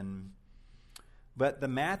Benjamin. But the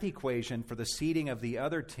math equation for the seating of the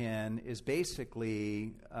other 10 is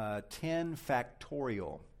basically 10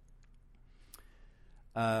 factorial.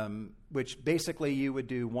 Which basically you would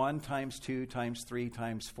do 1 times 2 times 3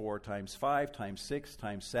 times 4 times 5 times 6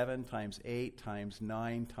 times 7 times 8 times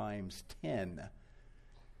 9 times 10.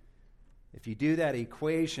 If you do that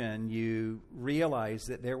equation, you realize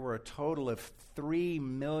that there were a total of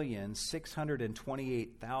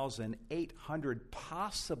 3,628,800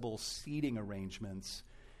 possible seating arrangements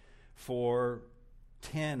for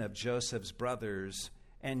 10 of Joseph's brothers.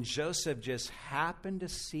 And Joseph just happened to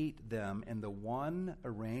seat them in the one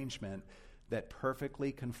arrangement that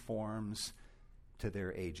perfectly conforms to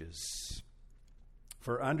their ages.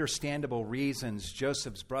 For understandable reasons,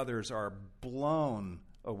 Joseph's brothers are blown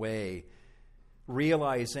away,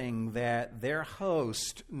 realizing that their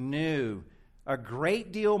host knew a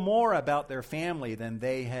great deal more about their family than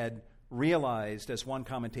they had realized, as one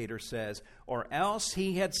commentator says, or else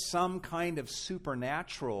he had some kind of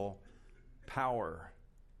supernatural power.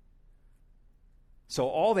 So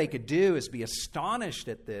all they could do is be astonished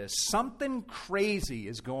at this. Something crazy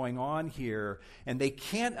is going on here, and they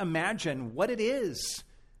can't imagine what it is.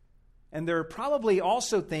 And they're probably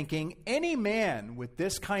also thinking, any man with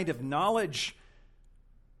this kind of knowledge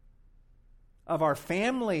of our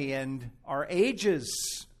family and our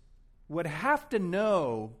ages would have to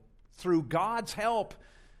know, through God's help,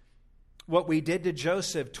 what we did to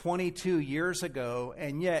Joseph 22 years ago.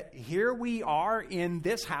 And yet here we are in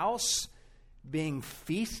this house being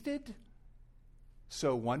feasted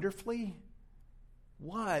so wonderfully.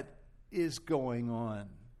 What is going on?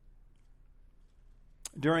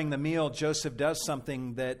 During the meal, Joseph does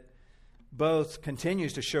something that both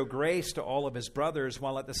continues to show grace to all of his brothers,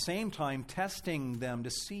 while at the same time testing them to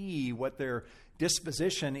see what their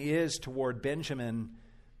disposition is toward Benjamin.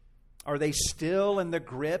 Are they still in the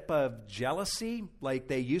grip of jealousy like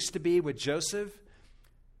they used to be with Joseph?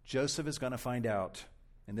 Joseph is going to find out.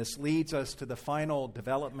 And this leads us to the final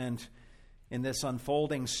development in this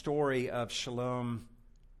unfolding story of Shalom.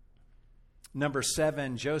 Number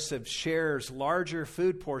 7, Joseph shares larger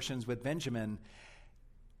food portions with Benjamin,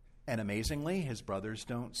 and amazingly, his brothers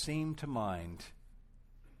don't seem to mind.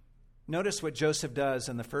 Notice what Joseph does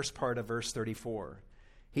in the first part of verse 34.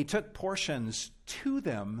 He took portions to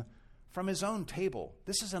them from his own table.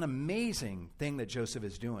 This is an amazing thing that Joseph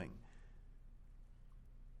is doing.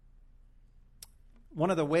 One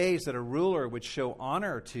of the ways that a ruler would show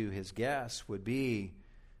honor to his guests would be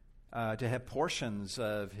to have portions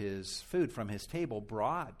of his food from his table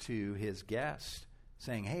brought to his guest,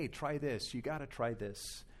 saying, hey, try this. You got to try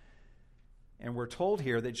this. And we're told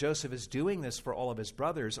here that Joseph is doing this for all of his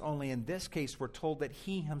brothers, only in this case we're told that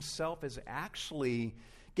he himself is actually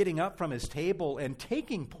getting up from his table and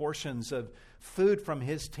taking portions of food from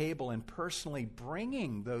his table and personally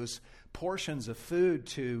bringing those portions of food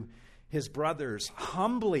to his brothers,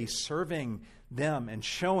 humbly serving them and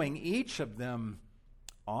showing each of them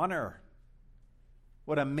honor.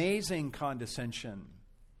 What amazing condescension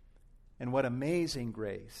and what amazing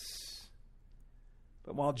grace.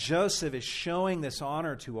 But while Joseph is showing this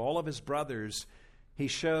honor to all of his brothers, he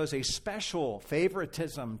shows a special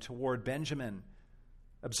favoritism toward Benjamin.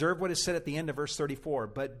 Observe what is said at the end of verse 34.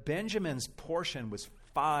 But Benjamin's portion was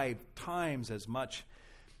 5 times as much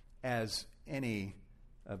as any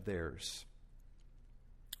of theirs.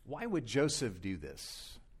 Why would Joseph do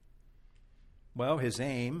this? Well, his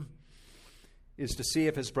aim is to see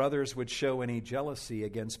if his brothers would show any jealousy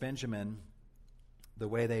against Benjamin the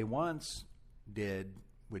way they once did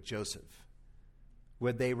with Joseph.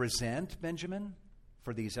 Would they resent Benjamin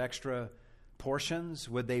for these extra portions?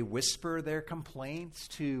 Would they whisper their complaints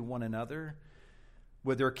to one another?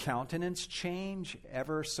 Would their countenance change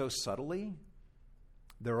ever so subtly?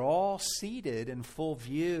 They're all seated in full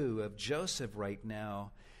view of Joseph right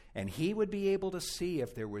now, and he would be able to see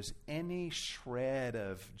if there was any shred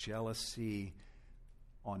of jealousy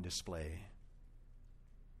on display.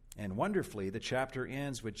 And wonderfully, the chapter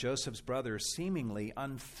ends with Joseph's brothers seemingly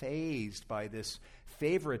unfazed by this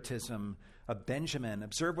favoritism of Benjamin.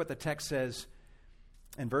 Observe what the text says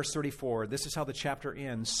in verse 34. This is how the chapter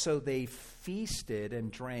ends. So they feasted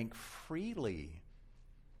and drank freely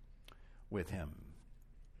with him.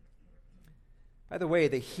 By the way,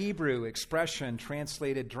 the Hebrew expression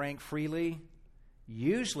translated drank freely,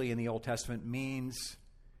 usually in the Old Testament means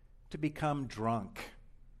to become drunk.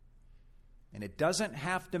 And it doesn't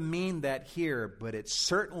have to mean that here, but it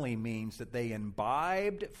certainly means that they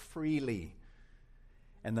imbibed freely.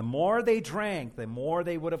 And the more they drank, the more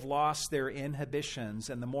they would have lost their inhibitions,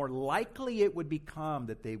 and the more likely it would become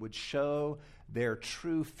that they would show their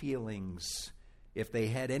true feelings if they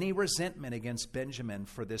had any resentment against Benjamin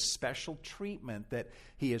for this special treatment that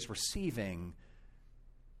he is receiving.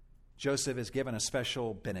 Joseph is given a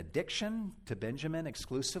special benediction to Benjamin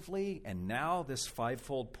exclusively, and now this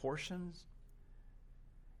fivefold portion.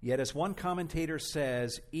 Yet, as one commentator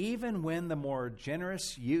says, even when the more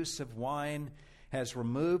generous use of wine has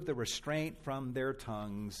removed the restraint from their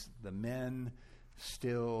tongues, the men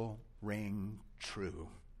still ring true.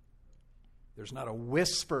 There's not a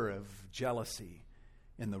whisper of jealousy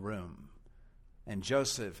in the room. And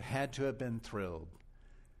Joseph had to have been thrilled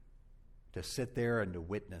to sit there and to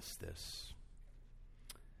witness this.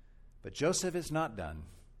 But Joseph is not done.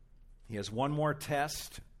 He has one more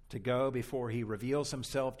test to go before he reveals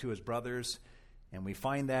himself to his brothers, and we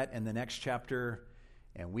find that in the next chapter,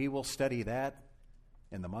 and we will study that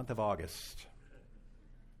in the month of August.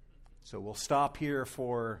 So we'll stop here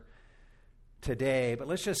for today, but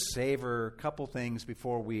let's just savor a couple things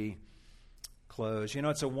before we close. You know,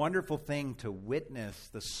 it's a wonderful thing to witness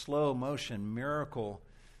the slow motion miracle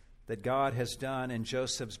that God has done in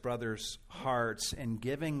Joseph's brothers' hearts in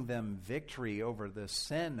giving them victory over the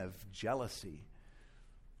sin of jealousy.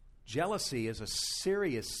 Jealousy is a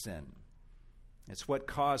serious sin. It's what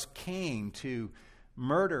caused Cain to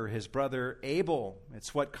murder his brother Abel.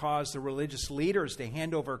 It's what caused the religious leaders to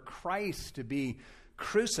hand over Christ to be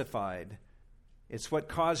crucified. It's what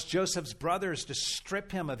caused Joseph's brothers to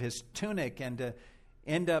strip him of his tunic and to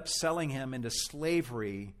end up selling him into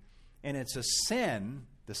slavery. And it's a sin,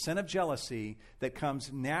 the sin of jealousy, that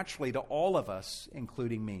comes naturally to all of us,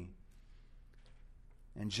 including me.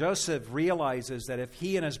 And Joseph realizes that if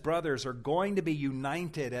he and his brothers are going to be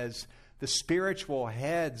united as the spiritual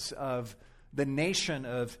heads of the nation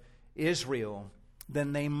of Israel,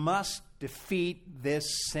 then they must defeat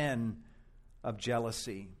this sin of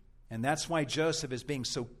jealousy. And that's why Joseph is being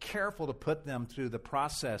so careful to put them through the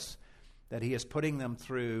process that he is putting them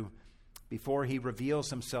through before he reveals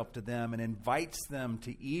himself to them and invites them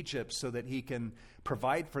to Egypt so that he can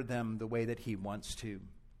provide for them the way that he wants to.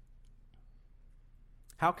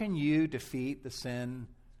 How can you defeat the sin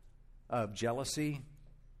of jealousy?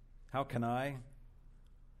 How can I?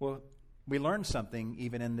 Well, we learn something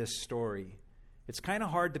even in this story. It's kind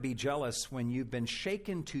of hard to be jealous when you've been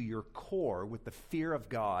shaken to your core with the fear of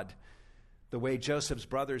God, the way Joseph's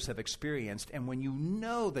brothers have experienced, and when you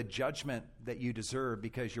know the judgment that you deserve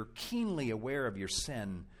because you're keenly aware of your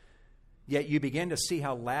sin, yet you begin to see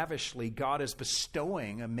how lavishly God is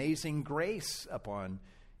bestowing amazing grace upon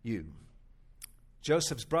you.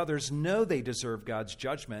 Joseph's brothers know they deserve God's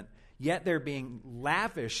judgment, yet they're being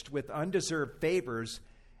lavished with undeserved favors,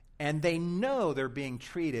 and they know they're being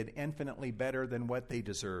treated infinitely better than what they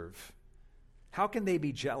deserve. How can they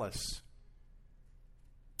be jealous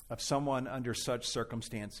of someone under such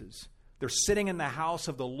circumstances? They're sitting in the house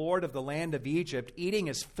of the Lord of the land of Egypt, eating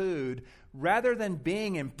his food, rather than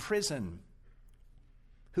being in prison.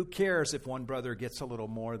 Who cares if one brother gets a little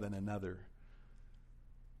more than another?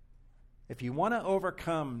 If you want to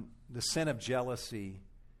overcome the sin of jealousy,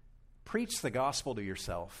 preach the gospel to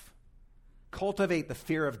yourself. Cultivate the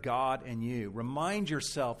fear of God in you. Remind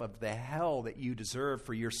yourself of the hell that you deserve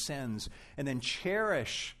for your sins, and then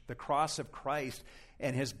cherish the cross of Christ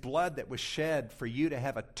and his blood that was shed for you to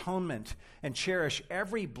have atonement, and cherish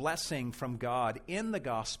every blessing from God in the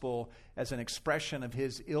gospel as an expression of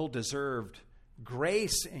his ill-deserved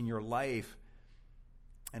grace in your life.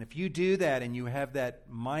 And if you do that and you have that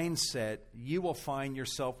mindset, you will find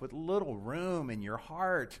yourself with little room in your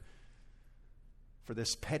heart for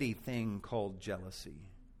this petty thing called jealousy.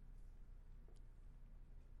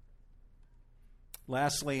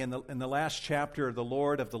 Lastly, in the last chapter, the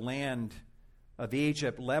Lord of the land of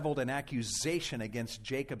Egypt leveled an accusation against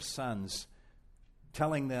Jacob's sons,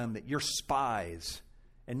 telling them that you're spies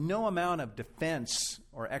And no amount of defense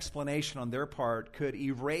or explanation on their part could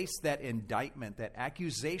erase that indictment, that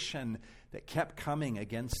accusation that kept coming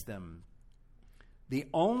against them. The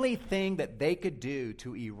only thing that they could do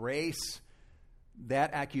to erase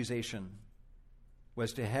that accusation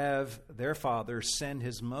was to have their father send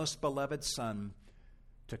his most beloved son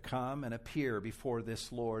to come and appear before this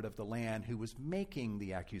Lord of the land who was making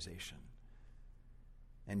the accusation.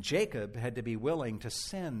 And Jacob had to be willing to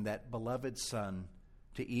send that beloved son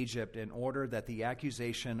to Egypt in order that the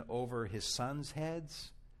accusation over his sons'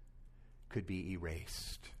 heads could be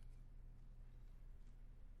erased.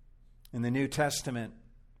 In the New Testament,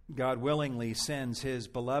 God willingly sends his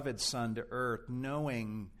beloved Son to earth,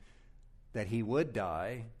 knowing that he would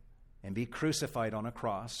die and be crucified on a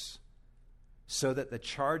cross, so that the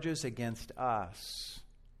charges against us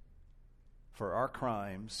for our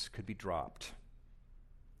crimes could be dropped,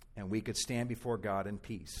 and we could stand before God in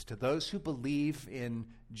peace. To those who believe in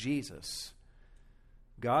Jesus,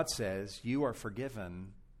 God says, you are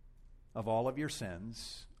forgiven of all of your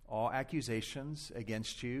sins. All accusations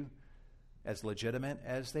against you, as legitimate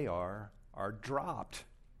as they are dropped.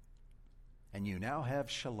 And you now have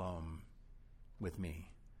shalom with me.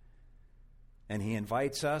 And he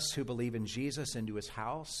invites us who believe in Jesus into his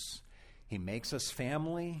house. He makes us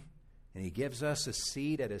family. And he gives us a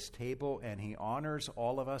seat at his table, and he honors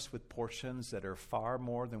all of us with portions that are far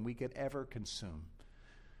more than we could ever consume.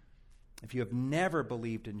 If you have never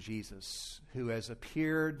believed in Jesus, who has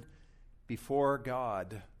appeared before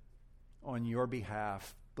God on your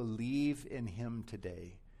behalf, believe in him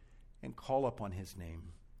today and call upon his name.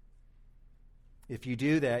 If you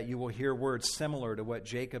do that, you will hear words similar to what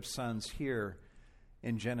Jacob's sons hear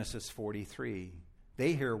in Genesis 43.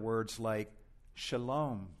 They hear words like,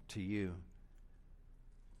 Shalom to you.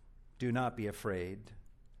 Do not be afraid.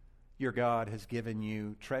 Your God has given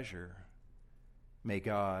you treasure. May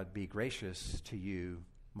God be gracious to you,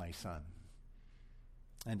 my son.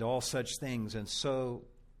 And all such things and so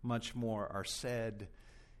much more are said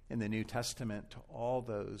in the New Testament to all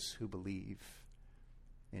those who believe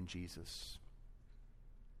in Jesus.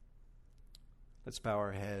 Let's bow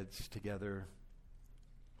our heads together.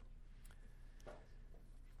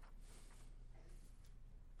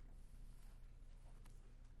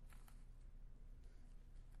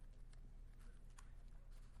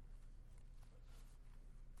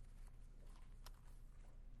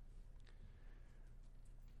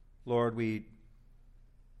 Lord, we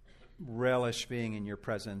relish being in your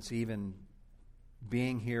presence, even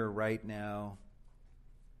being here right now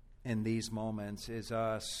in these moments is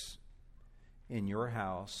us in your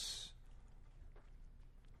house,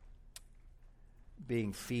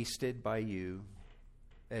 being feasted by you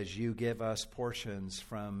as you give us portions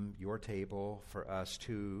from your table for us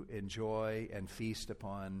to enjoy and feast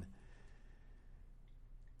upon.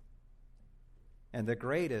 And the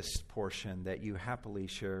greatest portion that you happily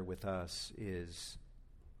share with us is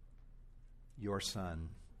your Son,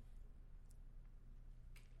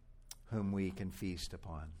 whom we can feast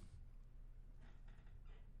upon.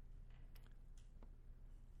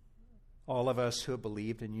 All of us who have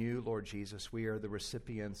believed in you, Lord Jesus, we are the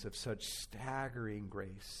recipients of such staggering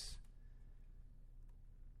grace.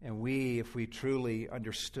 And we, if we truly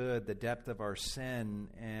understood the depth of our sin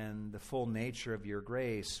and the full nature of your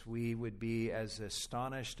grace, we would be as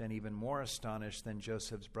astonished and even more astonished than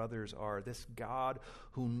Joseph's brothers are. This God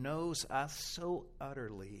who knows us so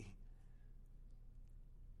utterly.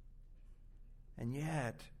 And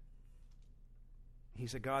yet,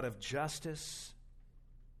 he's a God of justice,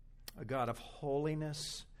 a God of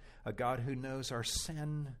holiness, a God who knows our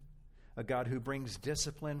sin, a God who brings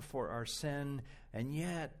discipline for our sin, and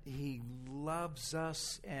yet he loves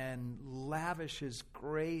us and lavishes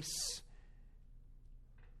grace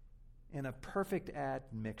in a perfect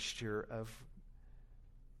admixture of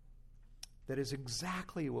that is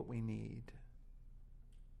exactly what we need.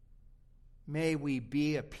 May we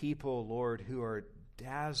be a people, Lord, who are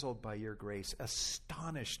dazzled by your grace,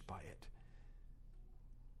 astonished by it.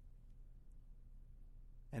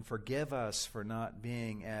 And forgive us for not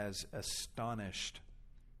being as astonished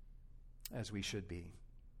as we should be.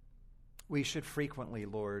 We should frequently,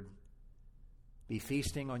 Lord, be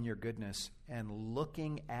feasting on your goodness and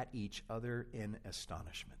looking at each other in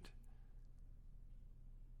astonishment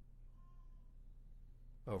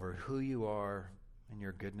over who you are and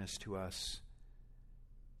your goodness to us.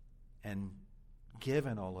 And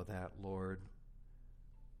given all of that, Lord,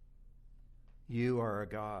 you are a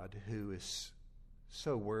God who is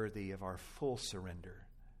so worthy of our full surrender.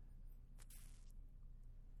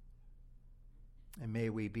 And may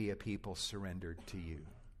we be a people surrendered to you.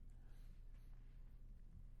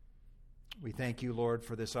 We thank you, Lord,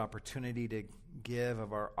 for this opportunity to give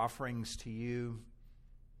of our offerings to you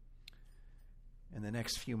in the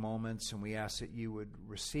next few moments, and we ask that you would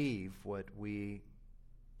receive what we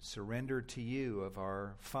surrender to you of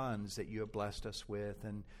our funds that you have blessed us with,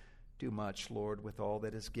 and do much, Lord, with all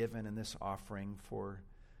that is given in this offering for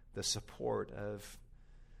the support of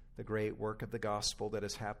the great work of the gospel that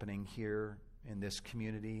is happening here in this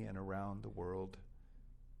community and around the world.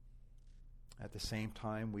 At the same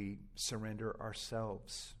time, we surrender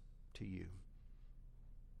ourselves to you.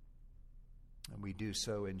 And we do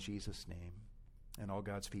so in Jesus' name. And all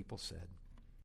God's people said,